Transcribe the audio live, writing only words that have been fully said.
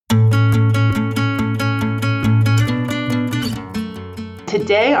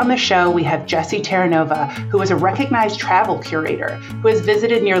Today on the show, we have Jesse Terranova, who is a recognized travel curator who has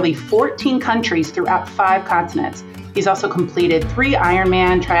visited nearly 14 countries throughout 5 continents. He's also completed 3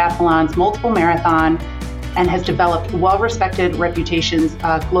 Ironman triathlons, multiple marathon, and has developed well-respected reputations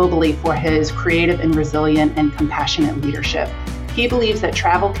globally for his creative and resilient and compassionate leadership. He believes that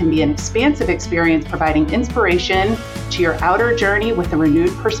travel can be an expansive experience, providing inspiration to your outer journey with a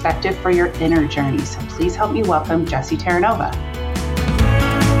renewed perspective for your inner journey. So please help me welcome Jesse Terranova.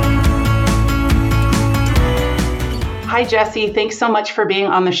 Hi, Jesse. Thanks so much for being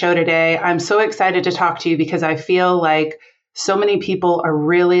on the show today. I'm so excited to talk to you because I feel like so many people are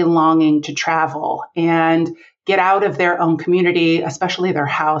really longing to travel and get out of their own community, especially their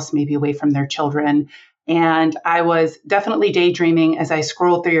house, maybe away from their children. And I was definitely daydreaming as I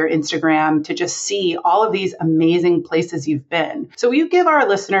scrolled through your Instagram to just see all of these amazing places you've been. So will you give our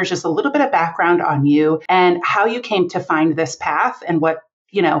listeners just a little bit of background on you and how you came to find this path and what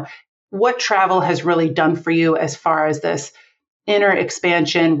travel has really done for you as far as this inner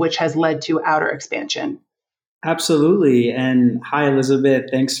expansion, which has led to outer expansion? Absolutely. And hi,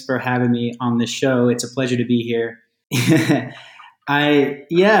 Elizabeth. Thanks for having me on the show. It's a pleasure to be here.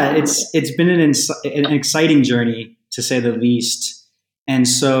 It's been an exciting journey, to say the least. And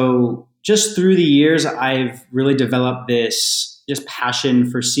so just through the years, I've really developed this just passion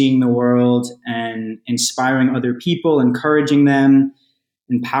for seeing the world and inspiring other people, encouraging them,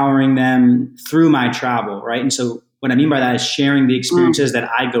 empowering them through my travel, right? And so what I mean by that is sharing the experiences that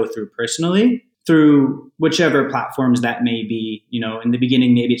I go through personally through whichever platforms that may be. In the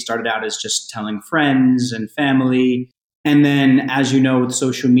beginning, maybe it started out as just telling friends and family. And then, as you know, with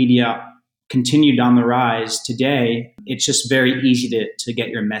social media continued on the rise today, it's just very easy to get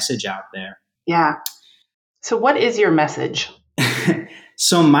your message out there. Yeah. So what is your message?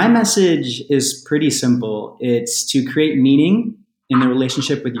 So my message is pretty simple. It's to create meaning in the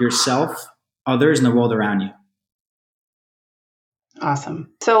relationship with yourself, others, and the world around you.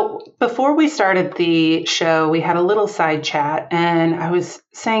 Awesome. So before we started the show, we had a little side chat, and I was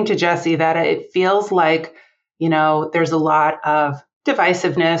saying to Jesse that it feels like there's a lot of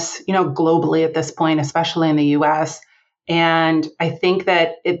divisiveness, globally at this point, especially in the US. And I think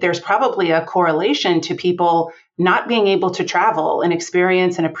that there's probably a correlation to people not being able to travel and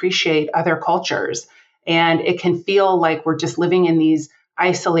experience and appreciate other cultures. And it can feel like we're just living in these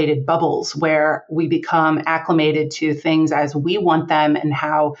isolated bubbles where we become acclimated to things as we want them and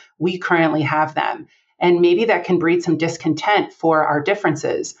how we currently have them. And maybe that can breed some discontent for our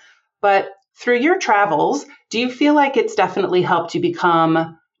differences. But through your travels, do you feel like it's definitely helped you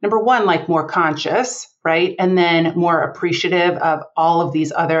become, number one, like more conscious, right? And then more appreciative of all of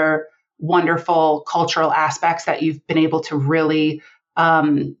these other wonderful cultural aspects that you've been able to really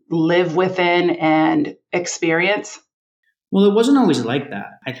live within and experience? Well, it wasn't always like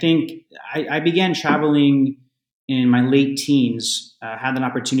that. I think I began traveling in my late teens, had an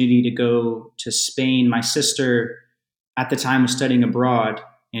opportunity to go to Spain. My sister at the time was studying abroad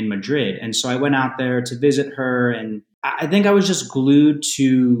in Madrid. And so I went out there to visit her. And I think I was just glued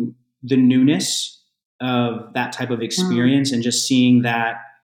to the newness of that type of experience and just seeing that,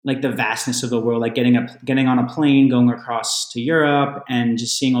 like the vastness of the world, like getting on a plane, going across to Europe and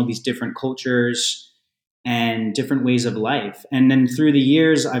just seeing all these different cultures and different ways of life. And then through the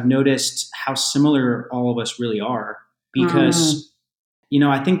years, I've noticed how similar all of us really are because,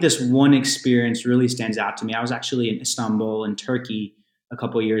 I think this one experience really stands out to me. I was actually in Istanbul in Turkey a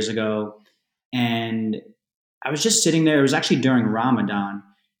couple of years ago, and I was just sitting there. It was actually during Ramadan.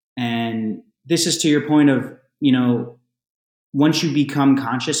 And this is to your point of, once you become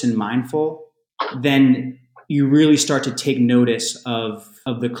conscious and mindful, then you really start to take notice of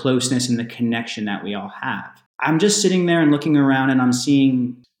the closeness and the connection that we all have. I'm just sitting there and looking around, and I'm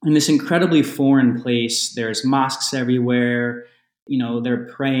seeing in this incredibly foreign place, there's mosques everywhere. They're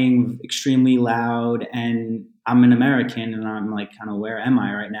praying extremely loud, and I'm an American and I'm like, kind of, where am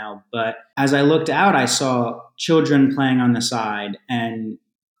I right now? But as I looked out, I saw children playing on the side and,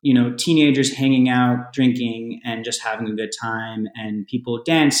 teenagers hanging out, drinking and just having a good time, and people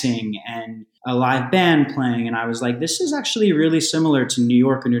dancing and a live band playing. And I was like, this is actually really similar to New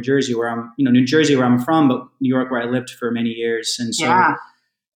York or New Jersey New Jersey where I'm from, but New York where I lived for many years. And so,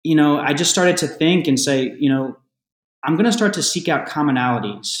 I just started to think and say, I'm going to start to seek out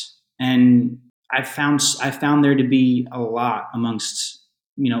commonalities. And I found there to be a lot amongst,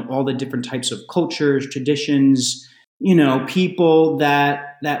 all the different types of cultures, traditions, people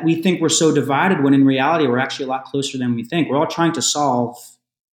that we think we're so divided when in reality, we're actually a lot closer than we think. We're all trying to solve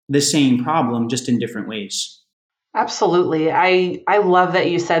the same problem, just in different ways. Absolutely. I love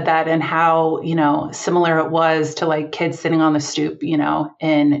that you said that and how, similar it was to like kids sitting on the stoop,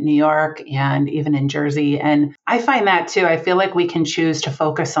 in New York and even in Jersey. And I find that too. I feel like we can choose to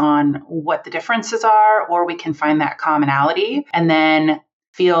focus on what the differences are, or we can find that commonality and then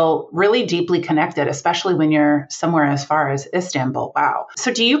feel really deeply connected, especially when you're somewhere as far as Istanbul. Wow.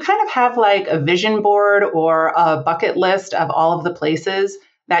 So do you kind of have like a vision board or a bucket list of all of the places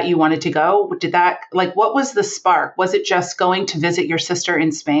that you wanted to go? Did that, like, what was the spark? Was it just going to visit your sister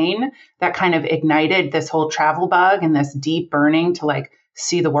in Spain that kind of ignited this whole travel bug and this deep burning to like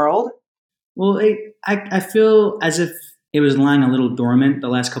see the world? Well, I feel as if it was lying a little dormant the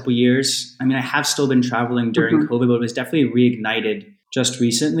last couple of years. I mean, I have still been traveling during Mhm. COVID, but it was definitely reignited just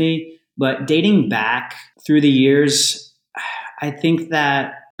recently. But dating back through the years, I think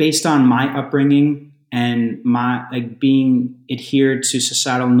that based on my upbringing and my like being adhered to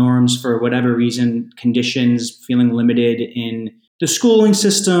societal norms for whatever reason, conditions, feeling limited in the schooling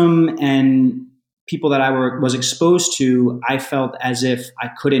system and people that was exposed to, I felt as if I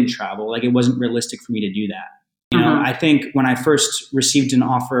couldn't travel. Like it wasn't realistic for me to do that. I Mhm. think when I first received an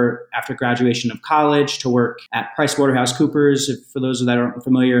offer after graduation of college to work at PricewaterhouseCoopers, for those that aren't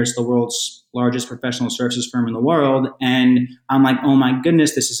familiar, it's the world's largest professional services firm in the world. And I'm like, oh my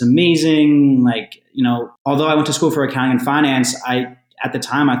goodness, this is amazing. Like, although I went to school for accounting and finance, at the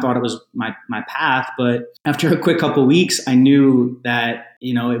time I thought it was my path, but after a quick couple of weeks, I knew that,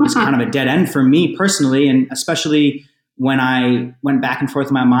 it was kind of a dead end for me personally. And especially when I went back and forth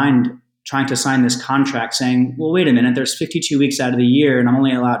in my mind trying to sign this contract saying, well, wait a minute, there's 52 weeks out of the year and I'm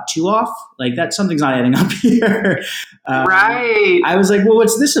only allowed 2 off. Like that, something's not adding up here. Right. I was like, well,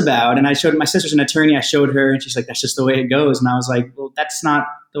 what's this about? And I showed my sister's an attorney. I showed her and she's like, that's just the way it goes. And I was like, well, that's not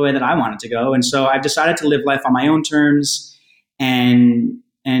the way that I want it to go. And so I decided to live life on my own terms. And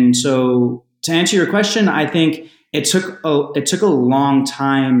so to answer your question, I think it took a long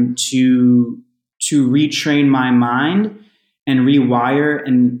time to retrain my mind and rewire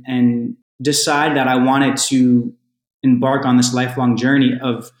and decide that I wanted to embark on this lifelong journey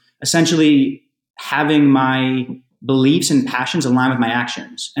of essentially having my beliefs and passions align with my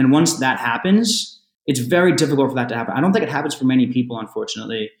actions. And once that happens, it's very difficult for that to happen. I don't think it happens for many people,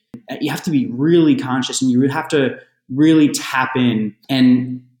 unfortunately. You have to be really conscious and you have to really tap in.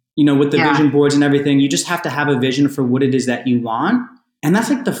 And, with the Yeah. vision boards and everything, you just have to have a vision for what it is that you want. And that's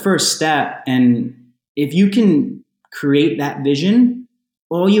like the first step. And if you can create that vision,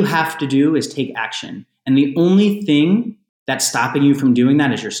 all you have to do is take action. And the only thing that's stopping you from doing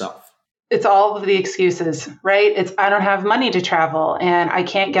that is yourself. It's all of the excuses, right? It's I don't have money to travel and I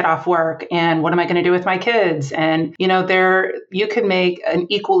can't get off work and what am I going to do with my kids? And you could make an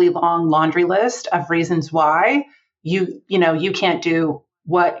equally long laundry list of reasons why you can't do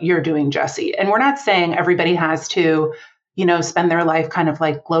what you're doing, Jesse. And we're not saying everybody has to, spend their life kind of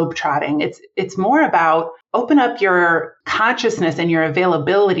like globetrotting. It's more about open up your consciousness and your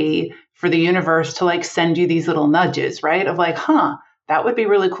availability for the universe to like send you these little nudges, right? Of like, that would be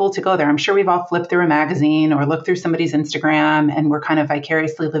really cool to go there. I'm sure we've all flipped through a magazine or looked through somebody's Instagram and we're kind of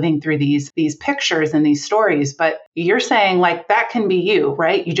vicariously living through these pictures and these stories. But you're saying like that can be you,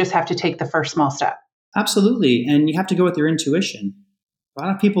 right? You just have to take the first small step. Absolutely. And you have to go with your intuition. A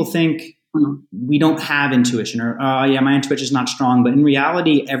lot of people think we don't have intuition or, yeah, my intuition is not strong. But in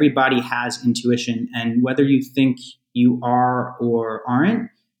reality, everybody has intuition. And whether you think you are or aren't,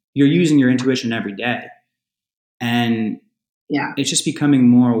 you're using your intuition every day. And Yeah. it's just becoming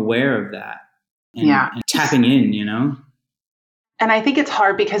more aware of that and tapping in, And I think it's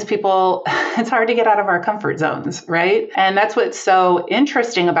hard because it's hard to get out of our comfort zones, right? And that's what's so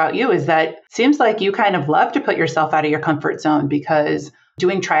interesting about you is that it seems like you kind of love to put yourself out of your comfort zone because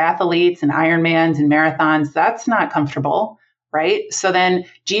doing triathletes and Ironmans and marathons, that's not comfortable, right? So then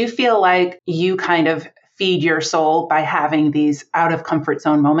do you feel like you kind of feed your soul by having these out of comfort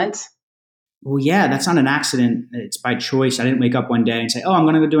zone moments? Well, yeah, that's not an accident. It's by choice. I didn't wake up one day and say, oh, I'm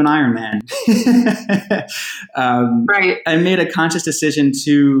going to go do an Ironman. Right. I made a conscious decision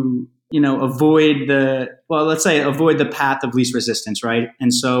to, avoid the path of least resistance, right?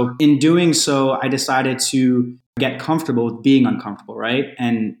 And so in doing so, I decided to get comfortable with being uncomfortable, right?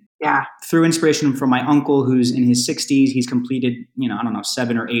 And through inspiration from my uncle, who's in his 60s, he's completed,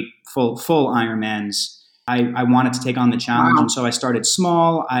 7 or 8 full Ironmans. I wanted to take on the challenge. Wow. And so I started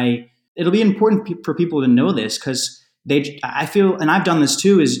small. It'll be important for people to know this because I feel, and I've done this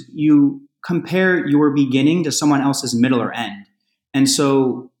too, is you compare your beginning to someone else's middle or end. And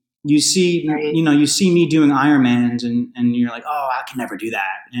so you see, Right. you see me doing Ironmans and you're like, oh, I can never do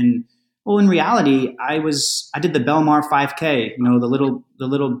that. And well, in reality, I did the Belmar 5K, the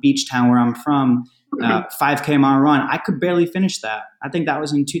little beach town where I'm from. 5K mile run. I could barely finish that. I think that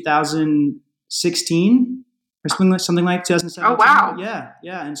was in 2016 or something like 2017. Oh, wow.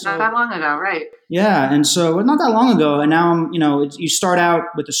 Yeah. And so not that long ago, right? yeah. And so not that long ago. And now you start out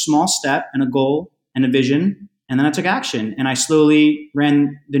with a small step and a goal and a vision. And then I took action and I slowly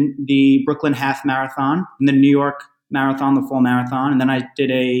ran the Brooklyn half marathon and the New York marathon, the full marathon. And then I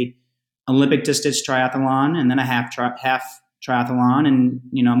did a Olympic distance triathlon and then a half triathlon. And,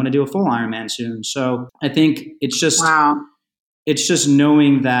 I'm going to do a full Ironman soon. So I think it's just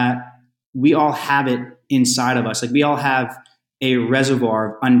knowing that we all have it inside of us. Like we all have a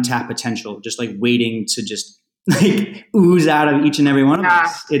reservoir of untapped potential, just like waiting to just like ooze out of each and every one of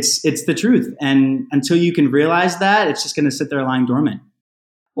us. It's the truth. And until you can realize that, it's just going to sit there lying dormant.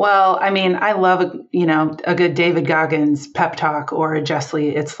 Well, I mean, I love, a good David Goggins pep talk or a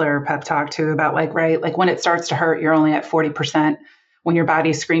Jesse Itzler pep talk too about right? Like when it starts to hurt, you're only at 40%. When your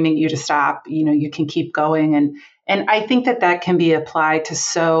body's screaming you to stop, you can keep going. And I think that can be applied to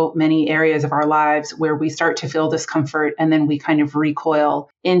so many areas of our lives where we start to feel discomfort and then we kind of recoil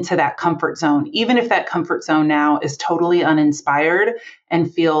into that comfort zone, even if that comfort zone now is totally uninspired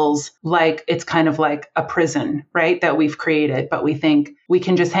and feels like it's kind of like a prison, right? That we've created, but we think we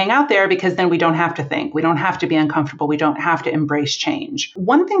can just hang out there because then we don't have to think. We don't have to be uncomfortable. We don't have to embrace change.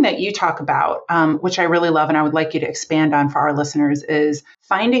 One thing that you talk about, which I really love and I would like you to expand on for our listeners, is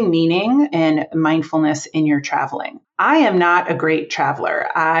finding meaning and mindfulness in your traveling. I am not a great traveler.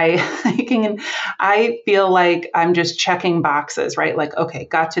 I feel like I'm just checking boxes, right? Like, okay,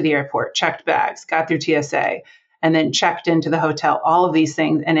 got to the airport, checked bags, got through TSA, and then checked into the hotel, all of these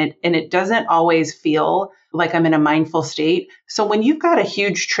things. And it doesn't always feel like I'm in a mindful state. So when you've got a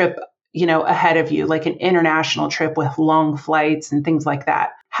huge trip, ahead of you, like an international trip with long flights and things like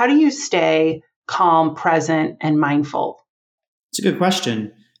that, how do you stay calm, present, and mindful? It's a good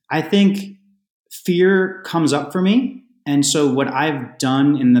question. I think fear comes up for me. And so what I've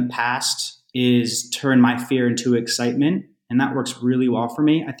done in the past is turn my fear into excitement. And that works really well for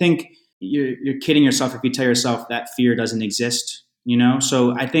me. I think you're kidding yourself if you tell yourself that fear doesn't exist,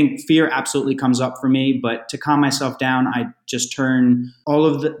 So I think fear absolutely comes up for me, but to calm myself down, I just turn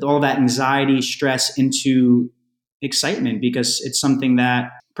all that anxiety, stress into excitement because it's something that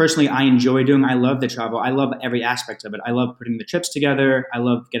personally I enjoy doing. I love the travel. I love every aspect of it. I love putting the trips together. I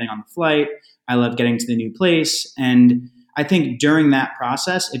love getting on the flight. I love getting to the new place. And I think during that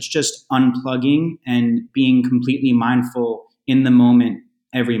process, it's just unplugging and being completely mindful in the moment,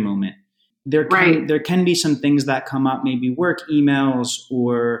 every moment. There can be some things that come up, maybe work emails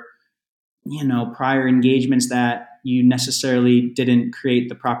or, prior engagements that you necessarily didn't create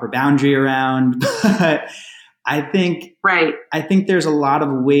the proper boundary around. But I think there's a lot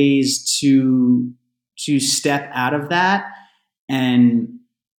of ways to step out of that and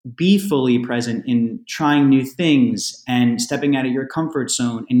be fully present in trying new things and stepping out of your comfort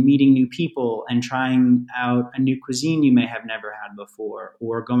zone and meeting new people and trying out a new cuisine you may have never had before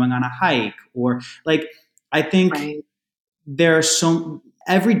or going on a hike or I think there are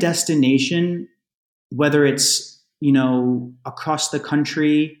every destination, whether it's, across the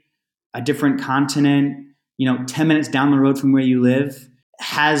country, a different continent, 10 minutes down the road from where you live,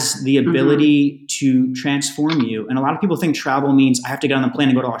 has the ability to transform you. And a lot of people think travel means I have to get on the plane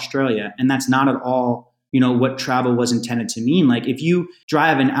and go to Australia. And that's not at all, what travel was intended to mean. Like if you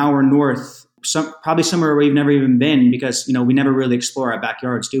drive an hour north, probably somewhere where you've never even been, because, we never really explore our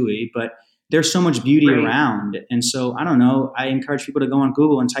backyards, do we? But there's so much beauty around. And so I don't know, I encourage people to go on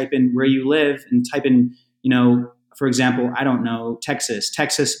Google and type in where you live and type in, for example, I don't know, Texas,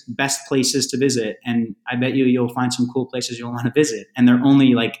 best places to visit. And I bet you'll find some cool places you'll want to visit. And they're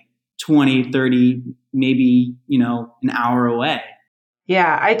only like 20, 30, maybe, an hour away.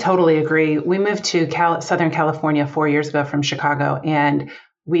 Yeah, I totally agree. We moved to Southern California 4 years ago from Chicago, and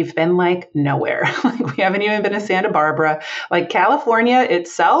we've been like nowhere. Like we haven't even been to Santa Barbara. Like California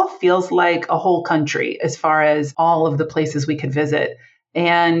itself feels like a whole country as far as all of the places we could visit.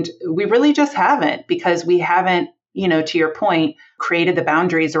 And we really just haven't, because we haven't, to your point, created the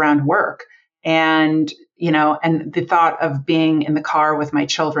boundaries around work. And, and the thought of being in the car with my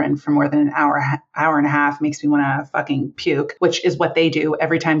children for more than an hour and a half makes me want to fucking puke, which is what they do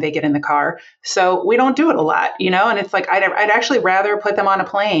every time they get in the car. So we don't do it a lot, and it's like, I'd actually rather put them on a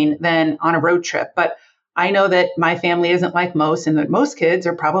plane than on a road trip. But I know that my family isn't like most, and that most kids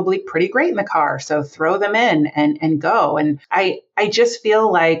are probably pretty great in the car. So throw them in and go. And I just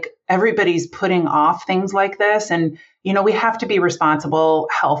feel like everybody's putting off things like this. And, we have to be responsible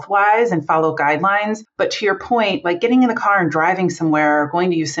health-wise and follow guidelines. But to your point, like getting in the car and driving somewhere or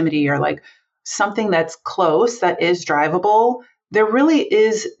going to Yosemite or like something that's close, that is drivable, there really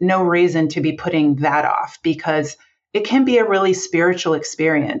is no reason to be putting that off because it can be a really spiritual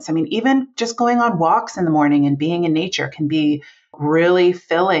experience. I mean, even just going on walks in the morning and being in nature can be really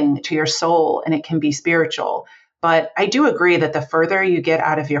filling to your soul and it can be spiritual. But I do agree that the further you get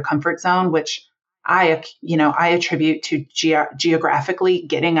out of your comfort zone, which I attribute to geographically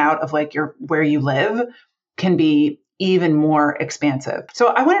getting out of like where you live, can be even more expansive. So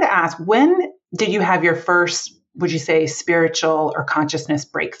I wanted to ask, when did you have your first, would you say, spiritual or consciousness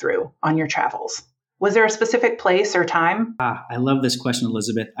breakthrough on your travels? Was there a specific place or time? I love this question,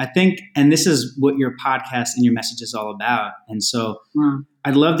 Elizabeth. I think, and this is what your podcast and your message is all about. And so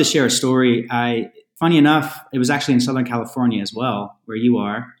I'd love to share a story. Funny enough, it was actually in Southern California as well, where you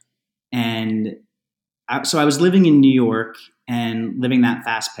are. And so I was living in New York and living that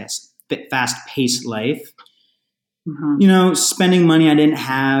fast-paced life. Spending money I didn't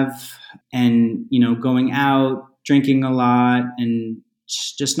have and, going out, drinking a lot and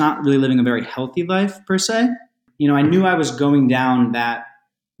just not really living a very healthy life per se. I knew I was going down that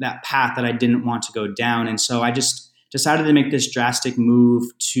path that I didn't want to go down. And so I just decided to make this drastic move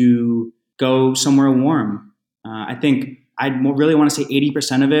to go somewhere warm. I think I'd really want to say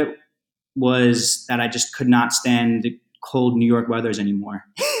 80% of it was that I just could not stand the cold New York weathers anymore.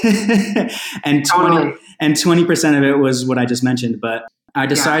 and 20% of it was what I just mentioned. But I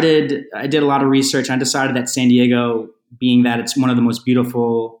decided, I did a lot of research. I decided that San Diego, being that it's one of the most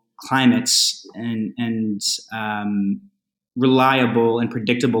beautiful climates and reliable and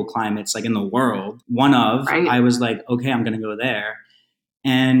predictable climates like in the world, I was like, okay, I'm going to go there.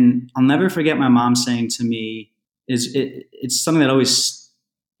 And I'll never forget my mom saying to me, it's something that always,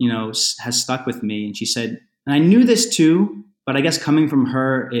 has stuck with me. And she said, and I knew this too, but I guess coming from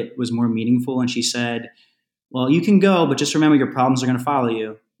her, it was more meaningful. And she said, well, you can go, but just remember your problems are going to follow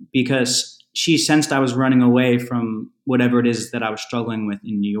you, because she sensed I was running away from whatever it is that I was struggling with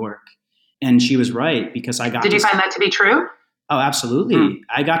in New York. And she was right, because I got Did you find that to be true? Oh, absolutely.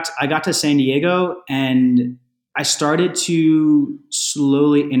 I got to San Diego and I started to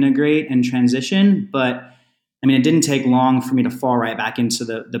slowly integrate and transition, but I mean, it didn't take long for me to fall right back into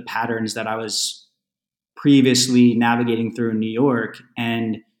the patterns that I was previously navigating through in New York.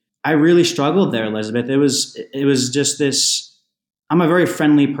 And I really struggled there, Elizabeth. It was just this, I'm a very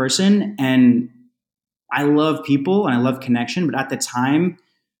friendly person and I love people and I love connection. But at the time,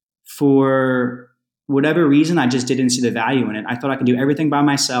 for whatever reason, I just didn't see the value in it. I thought I could do everything by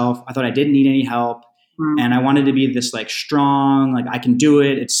myself. I thought I didn't need any help. And I wanted to be this like strong, like I can do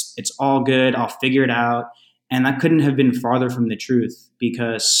it. It's all good. I'll figure it out. And that couldn't have been farther from the truth,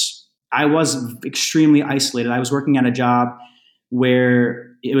 because I was extremely isolated. I was working at a job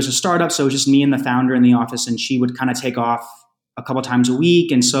where it was a startup. So it was just me and the founder in the office, and she would kind of take off a couple times a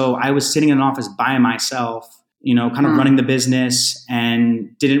week. And so I was sitting in an office by myself, kind of running the business,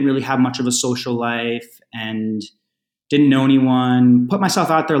 and didn't really have much of a social life and didn't know anyone. Put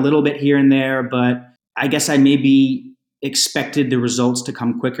myself out there a little bit here and there, but I guess I maybe expected the results to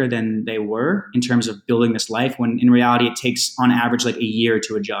come quicker than they were in terms of building this life, when in reality it takes on average like a year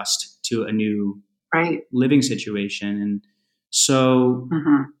to adjust to a new living situation. And so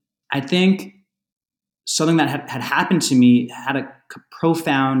I think something that had happened to me had a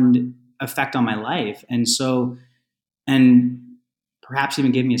profound effect on my life. And perhaps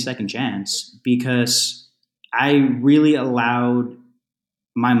even gave me a second chance, because I really allowed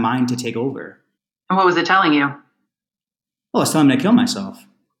my mind to take over. And what was it telling you? Well, it's telling me to kill myself. It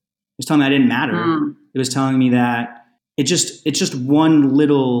was telling me I didn't matter. It was telling me that it's just one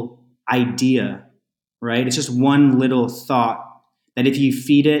little idea, right? It's just one little thought that if you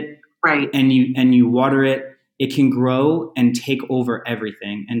feed it and you water it, it can grow and take over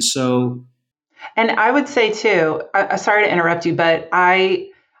everything. And so, and I would say too, sorry to interrupt you, but I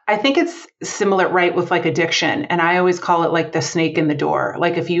think it's similar, right, with like addiction. And I always call it like the snake in the door.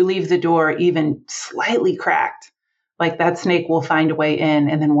 Like if you leave the door even slightly cracked, like that snake will find a way in.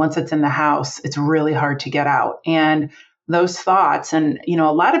 And then once it's in the house, it's really hard to get out. And those thoughts, and,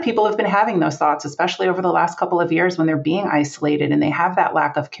 a lot of people have been having those thoughts, especially over the last couple of years when they're being isolated and they have that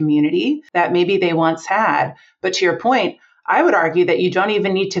lack of community that maybe they once had. But to your point, I would argue that you don't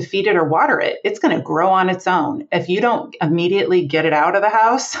even need to feed it or water it. It's going to grow on its own. If you don't immediately get it out of the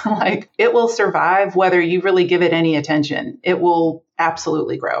house, like it will survive whether you really give it any attention. It will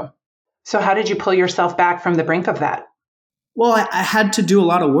absolutely grow. So how did you pull yourself back from the brink of that? Well, I had to do a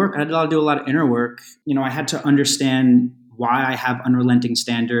lot of work. I had to do a lot of inner work. I had to understand why I have unrelenting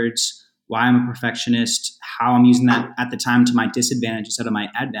standards, why I'm a perfectionist, how I'm using that at the time to my disadvantage instead of my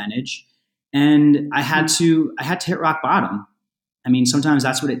advantage. And I had to hit rock bottom. I mean, sometimes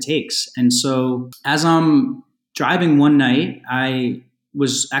that's what it takes. And so as I'm driving one night, I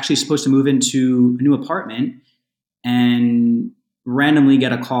was actually supposed to move into a new apartment and randomly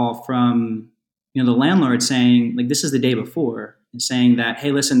get a call from, the landlord saying, like, this is the day before, and saying that,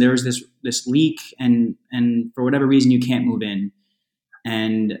 hey, listen, there's this leak, and for whatever reason you can't move in.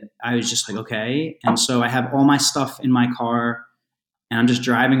 And I was just like, okay. And so I have all my stuff in my car, and I'm just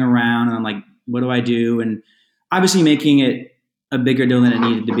driving around, and I'm like, what do I do? And obviously making it a bigger deal than it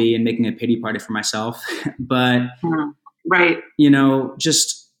needed to be, and making a pity party for myself. But right,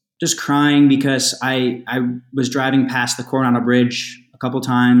 just crying because I was driving past the Coronado Bridge a couple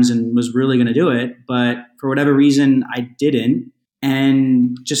times and was really going to do it, but for whatever reason I didn't,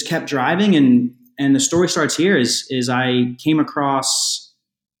 and just kept driving. And the story starts here is I came across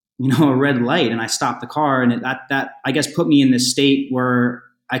a red light, and I stopped the car, and that I guess put me in this state where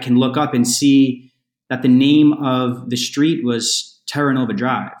I can look up and see that the name of the street was Terranova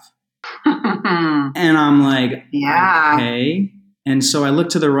Drive. And I'm like, yeah. okay. And so I look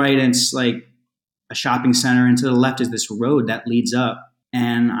to the right, and it's like a shopping center, and to the left is this road that leads up.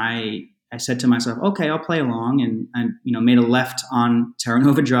 And I said to myself, okay, I'll play along. And I made a left on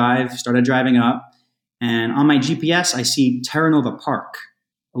Terranova Drive, started driving up. And on my GPS, I see Terranova Park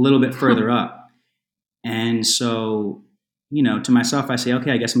a little bit further up. And so, to myself, I say,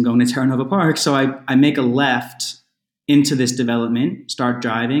 okay, I guess I'm going to Terranova Park. So I make a left into this development, start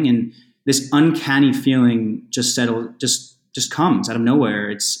driving, and this uncanny feeling just comes out of nowhere.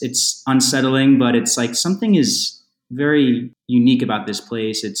 It's unsettling, but it's like something is very unique about this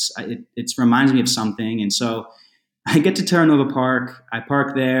place. It reminds me of something. And so I get to Terranova Park, I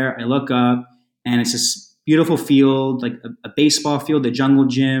park there, I look up, and it's this beautiful field, like a baseball field, a jungle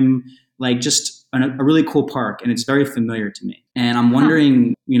gym, like just a really cool park. And it's very familiar to me. And I'm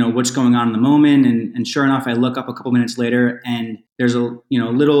wondering, what's going on in the moment. And sure enough, I look up a couple minutes later, and there's a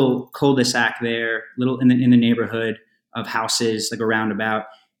little cul-de-sac there, little in the neighborhood of houses, like a roundabout.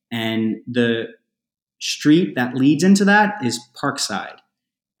 And the street that leads into that is Parkside.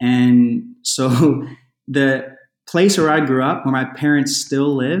 And so the place where I grew up, where my parents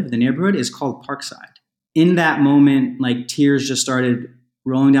still live, the neighborhood, is called Parkside. In that moment, like, tears just started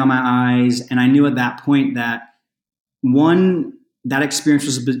rolling down my eyes. And I knew at that point that, one, that experience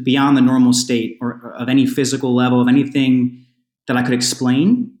was beyond the normal state or of any physical level, of anything that I could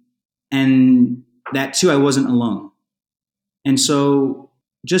explain. And that, two, I wasn't alone. And so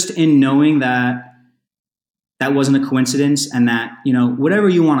just in knowing that that wasn't a coincidence, and that, whatever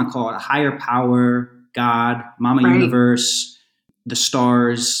you want to call it, a higher power, God, Mama Right. Universe, the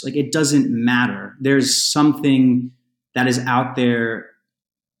stars, like, it doesn't matter. There's something that is out there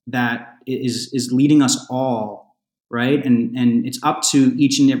that is leading us all, right? And it's up to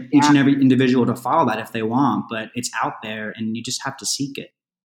each and every individual to follow that if they want, but it's out there, and you just have to seek it.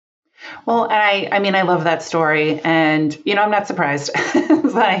 Well, and I love that story, and I'm not surprised.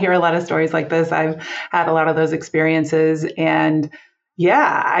 I hear a lot of stories like this. I've had a lot of those experiences, and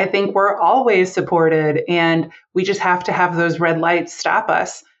yeah, I think we're always supported, and we just have to have those red lights stop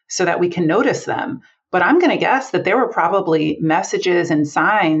us so that we can notice them. But I'm going to guess that there were probably messages and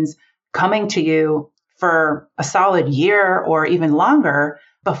signs coming to you for a solid year or even longer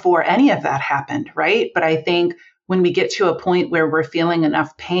before any of that happened, right? But I think when we get to a point where we're feeling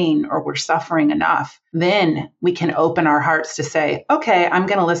enough pain or we're suffering enough, then we can open our hearts to say, okay, I'm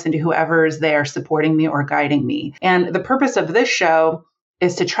going to listen to whoever is there supporting me or guiding me. And the purpose of this show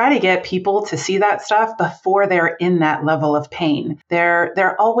is to try to get people to see that stuff before they're in that level of pain.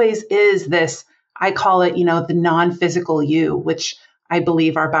 There always is this, I call it, the non-physical you, which I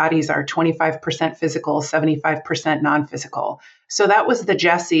believe our bodies are 25% physical, 75% non-physical. So that was the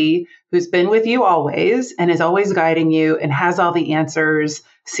Jesse who's been with you always and is always guiding you and has all the answers,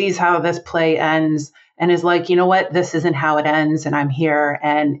 sees how this play ends, and is like, you know what, this isn't how it ends, and I'm here,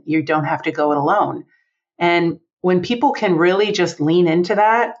 and you don't have to go it alone. And when people can really just lean into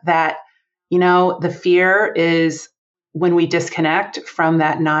that, the fear is when we disconnect from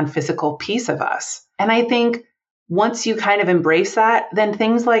that non-physical piece of us. And I think once you kind of embrace that, then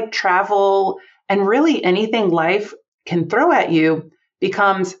things like travel and really anything life can throw at you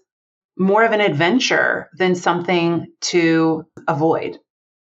becomes more of an adventure than something to avoid.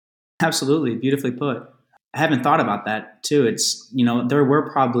 Absolutely. Beautifully put. I haven't thought about that too. It's, there were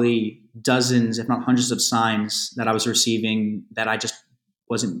probably dozens, if not hundreds of signs that I was receiving that I just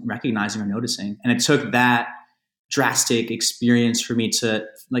wasn't recognizing or noticing. And it took that drastic experience for me to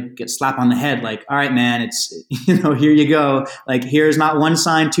like get slapped on the head. Like, all right, man, it's, here you go. Like, here's not one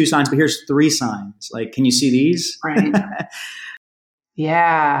sign, two signs, but here's three signs. Like, can you see these? Right.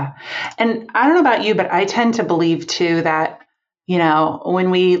 Yeah. And I don't know about you, but I tend to believe too that, when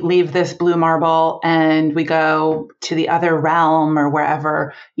we leave this blue marble and we go to the other realm or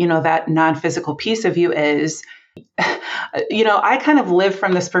wherever, that non-physical piece of you is, I kind of live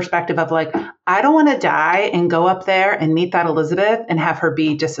from this perspective of like, I don't want to die and go up there and meet that Elizabeth and have her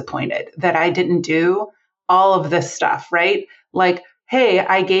be disappointed that I didn't do all of this stuff, right? Like, hey,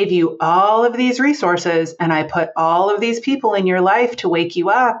 I gave you all of these resources and I put all of these people in your life to wake you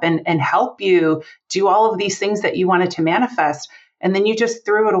up and help you do all of these things that you wanted to manifest. And then you just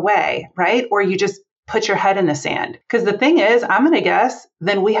threw it away, right? Or you just put your head in the sand. Because the thing is, I'm going to guess,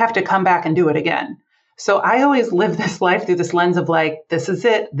 then we have to come back and do it again. So I always live this life through this lens of like, this is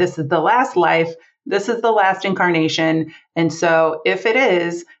it. This is the last life. This is the last incarnation. And so if it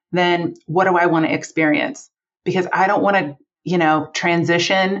is, then what do I want to experience? Because I don't want to,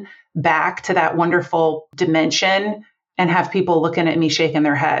 transition back to that wonderful dimension and have people looking at me shaking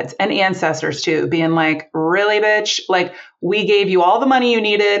their heads, and ancestors too, being like, really, bitch? Like, we gave you all the money you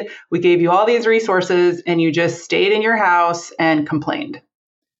needed. We gave you all these resources and you just stayed in your house and complained.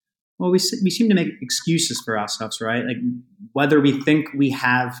 Well, we seem to make excuses for ourselves, right? Like whether we think we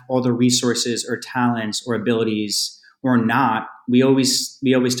have all the resources or talents or abilities or not, we always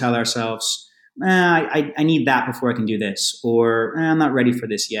tell ourselves, I need that before I can do this, or I'm not ready for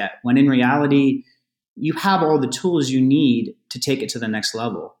this yet. When in reality, you have all the tools you need to take it to the next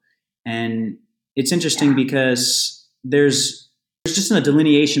level. And it's interesting because there's just a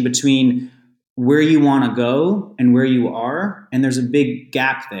delineation between where you want to go and where you are, and there's a big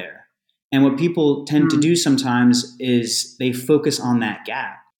gap there. And what people tend to do sometimes is they focus on that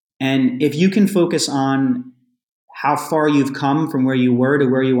gap. And if you can focus on how far you've come from where you were to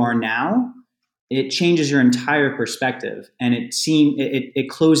where you are now, it changes your entire perspective, and it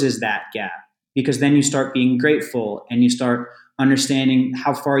closes that gap, because then you start being grateful and you start understanding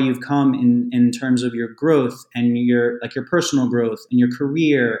how far you've come in terms of your growth and your personal growth and your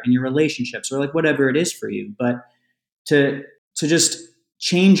career and your relationships, or like whatever it is for you. But to just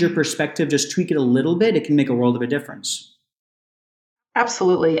change your perspective, just tweak it a little bit, it can make a world of a difference.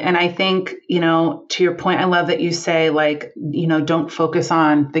 Absolutely. And I think, to your point, I love that you say, like, don't focus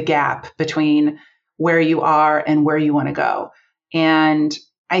on the gap between where you are and where you want to go. And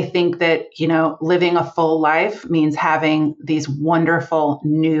I think that, living a full life means having these wonderful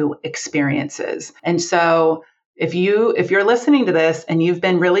new experiences. And so if you're listening to this and you've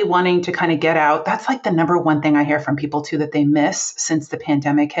been really wanting to kind of get out, that's like the number one thing I hear from people too, that they miss since the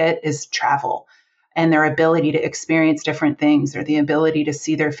pandemic hit, is travel and their ability to experience different things, or the ability to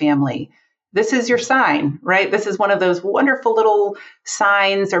see their family. This is your sign, right? This is one of those wonderful little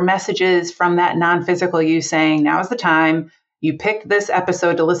signs or messages from that non-physical you saying, now is the time. You picked this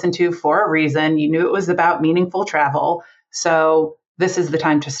episode to listen to for a reason. You knew it was about meaningful travel. So this is the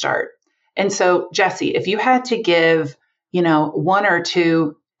time to start. And so, Jesse, if you had to give, one or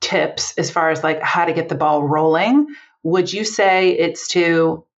two tips as far as like how to get the ball rolling, would you say it's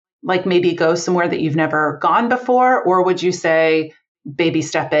to like maybe go somewhere that you've never gone before? Or would you say baby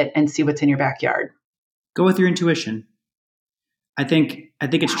step it and see what's in your backyard? Go with your intuition. I think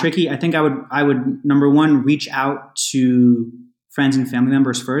it's tricky. I think I would number one, reach out to friends and family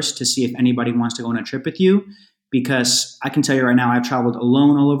members first to see if anybody wants to go on a trip with you, because I can tell you right now, I've traveled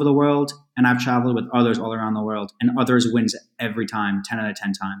alone all over the world, and I've traveled with others all around the world, and others wins every time, 10 out of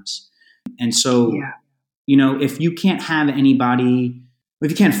 10 times. And so, if you can't have anybody, if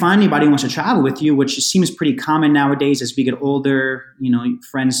you can't find anybody who wants to travel with you, which seems pretty common nowadays as we get older,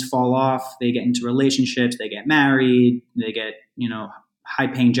 friends fall off, they get into relationships, they get married, they get, high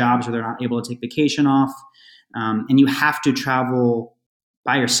paying jobs where they're not able to take vacation off. And you have to travel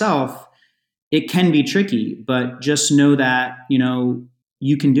by yourself. It can be tricky, but just know that,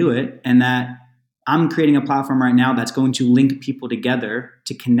 you can do it, and that I'm creating a platform right now that's going to link people together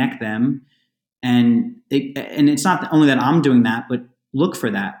to connect them. And it's not only that I'm doing that, but look for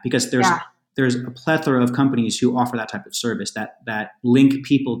that, because there's a plethora of companies who offer that type of service that link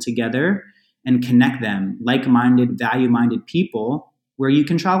people together and connect them, like-minded, value-minded people, where you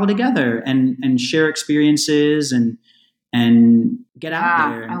can travel together and share experiences and get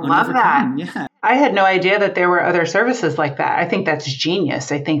out there. And I love that. Yeah. I had no idea that there were other services like that. I think that's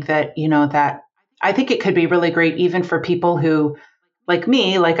genius. I think that, I think it could be really great even for people who, like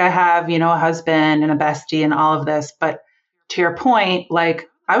me, like I have, a husband and a bestie and all of this, but to your point, like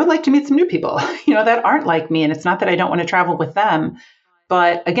I would like to meet some new people, that aren't like me. And it's not that I don't want to travel with them.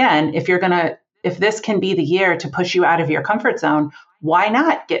 But again, if this can be the year to push you out of your comfort zone, why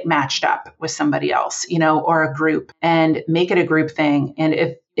not get matched up with somebody else, or a group, and make it a group thing?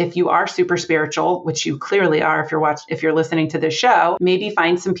 And if you are super spiritual, which you clearly are, if you're listening to this show, maybe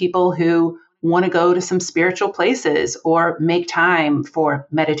find some people who want to go to some spiritual places or make time for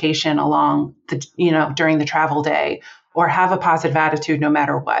meditation along the, during the travel day, or have a positive attitude no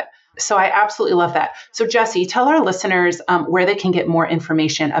matter what. So I absolutely love that. So Jesse, tell our listeners where they can get more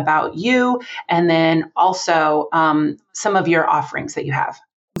information about you, and then also some of your offerings that you have.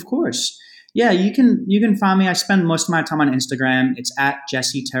 Of course. Yeah, you can find me. I spend most of my time on Instagram. It's at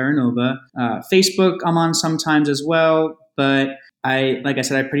Jesse Terranova. Facebook, I'm on sometimes as well, but like I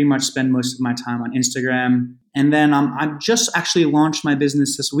said, I pretty much spend most of my time on Instagram. And then I've just actually launched my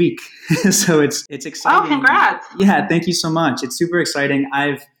business this week, so it's exciting. Oh, congrats! Yeah, thank you so much. It's super exciting.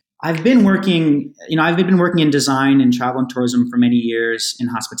 I've been working in design and travel and tourism for many years, in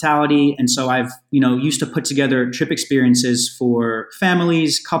hospitality. And so I've, used to put together trip experiences for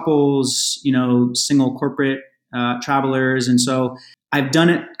families, couples, single corporate travelers. And so I've done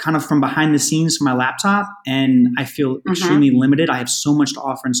it kind of from behind the scenes from my laptop, and I feel extremely limited. I have so much to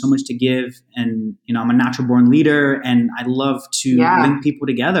offer and so much to give. And, I'm a natural born leader, and I love to link people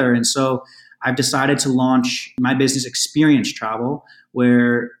together. And so I've decided to launch my business, Experience Travel,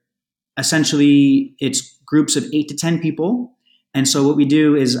 where essentially it's groups of 8 to 10 people. And so what we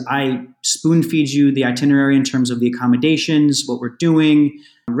do is I spoon feed you the itinerary in terms of the accommodations, what we're doing,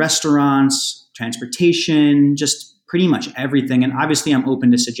 restaurants, transportation, just pretty much everything. And obviously I'm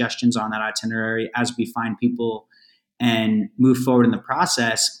open to suggestions on that itinerary as we find people and move forward in the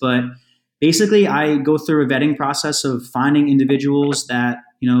process. But basically I go through a vetting process of finding individuals that,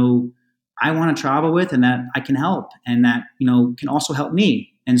 I want to travel with and that I can help, and that, can also help me.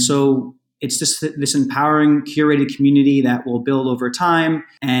 And so it's just this empowering, curated community that will build over time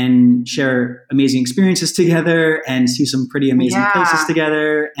and share amazing experiences together and see some pretty amazing places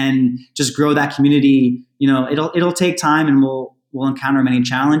together and just grow that community. It'll take time, and we'll encounter many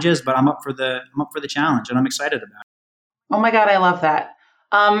challenges, but I'm up for the challenge, and I'm excited about it. Oh my God, I love that.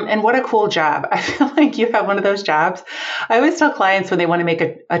 And what a cool job. I feel like you have one of those jobs. I always tell clients when they want to make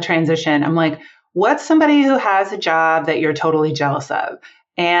a transition, I'm like, what's somebody who has a job that you're totally jealous of?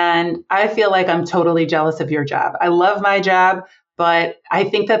 And I feel like I'm totally jealous of your job. I love my job, but I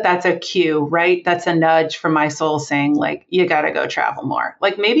think that that's a cue, right? That's a nudge from my soul saying, like, you got to go travel more.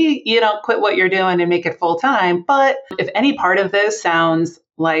 Like, maybe you don't quit what you're doing and make it full time, but if any part of this sounds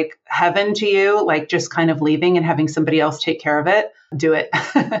like heaven to you, like just kind of leaving and having somebody else take care of it, do it.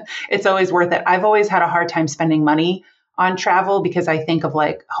 It's always worth it. I've always had a hard time spending money on travel because I think of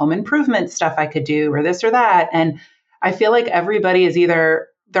like home improvement stuff I could do or this or that. And I feel like everybody is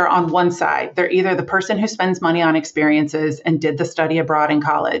they're on one side. They're either the person who spends money on experiences and did the study abroad in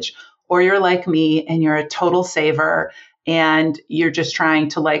college, or you're like me and you're a total saver and you're just trying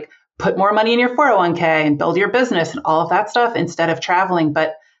to like put more money in your 401k and build your business and all of that stuff instead of traveling.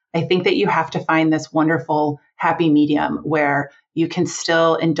 But I think that you have to find this wonderful happy medium where you can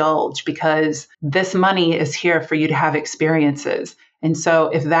still indulge, because this money is here for you to have experiences. And so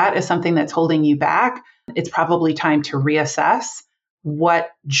if that is something that's holding you back, it's probably time to reassess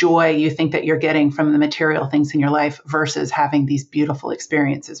what joy you think that you're getting from the material things in your life versus having these beautiful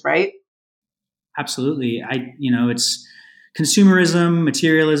experiences, right? Absolutely. It's consumerism,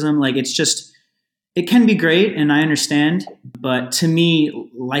 materialism, like it can be great, and I understand, but to me,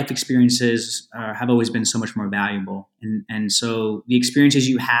 life experiences have always been so much more valuable. And so the experiences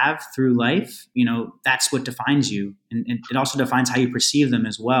you have through life, that's what defines you. And it also defines how you perceive them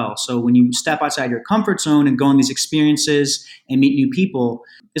as well. So when you step outside your comfort zone and go on these experiences and meet new people,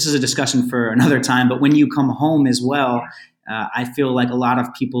 this is a discussion for another time, but when you come home as well, I feel like a lot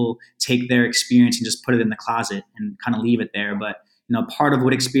of people take their experience and just put it in the closet and kind of leave it there. But part of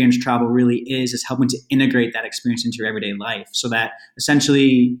what experience travel really is helping to integrate that experience into your everyday life, so that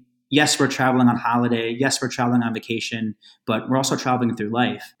essentially, yes, we're traveling on holiday, yes, we're traveling on vacation, but we're also traveling through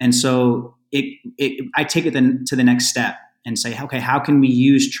life. And so I take it then to the next step and say, okay, how can we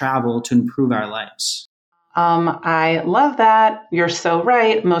use travel to improve our lives? I love that. You're so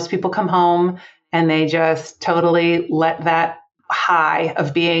right. Most people come home and they just totally let that high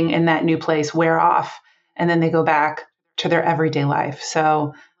of being in that new place wear off, and then they go back to their everyday life.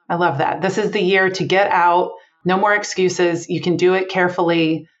 So I love that. This is the year to get out. No more excuses. You can do it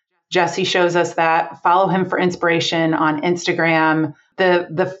carefully. Jesse shows us that. Follow him for inspiration on Instagram.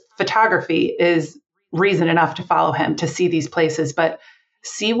 The photography is reason enough to follow him, to see these places, but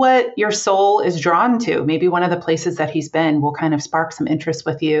see what your soul is drawn to. Maybe one of the places that he's been will kind of spark some interest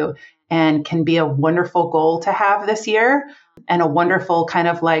with you and can be a wonderful goal to have this year, and a wonderful kind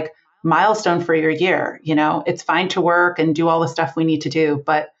of like milestone for your year. It's fine to work and do all the stuff we need to do,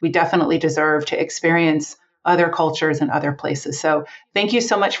 but we definitely deserve to experience other cultures and other places. So thank you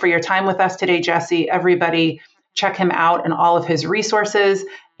so much for your time with us today, Jesse. Everybody check him out and all of his resources.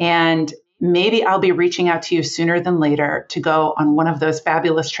 And maybe I'll be reaching out to you sooner than later to go on one of those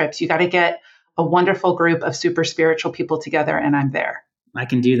fabulous trips. You got to get a wonderful group of super spiritual people together, and I'm there. I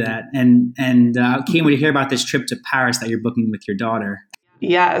can do that. And I can't wait to hear about this trip to Paris that you're booking with your daughter.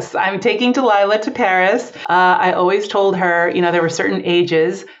 Yes, I'm taking Delilah to Paris. I always told her, there were certain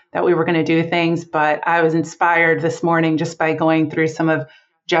ages that we were going to do things, but I was inspired this morning just by going through some of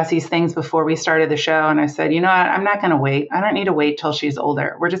Jesse's things before we started the show. And I said, I'm not going to wait. I don't need to wait till she's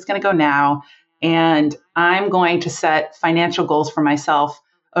older. We're just going to go now. And I'm going to set financial goals for myself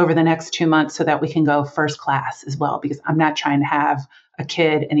over the next 2 months so that we can go first class as well, because I'm not trying to have a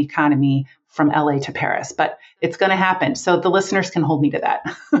kid and economy from LA to Paris, but it's going to happen. So the listeners can hold me to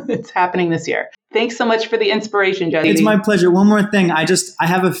that. It's happening this year. Thanks so much for the inspiration, Jesse. It's my pleasure. One more thing. I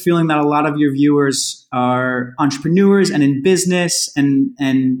have a feeling that a lot of your viewers are entrepreneurs and in business and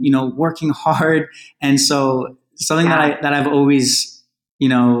working hard. And so something that I've always,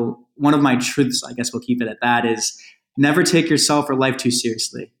 one of my truths, I guess we'll keep it at that, is never take yourself or life too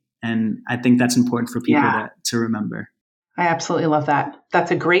seriously. And I think that's important for people to remember. I absolutely love that.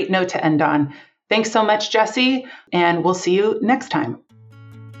 That's a great note to end on. Thanks so much, Jesse, and we'll see you next time.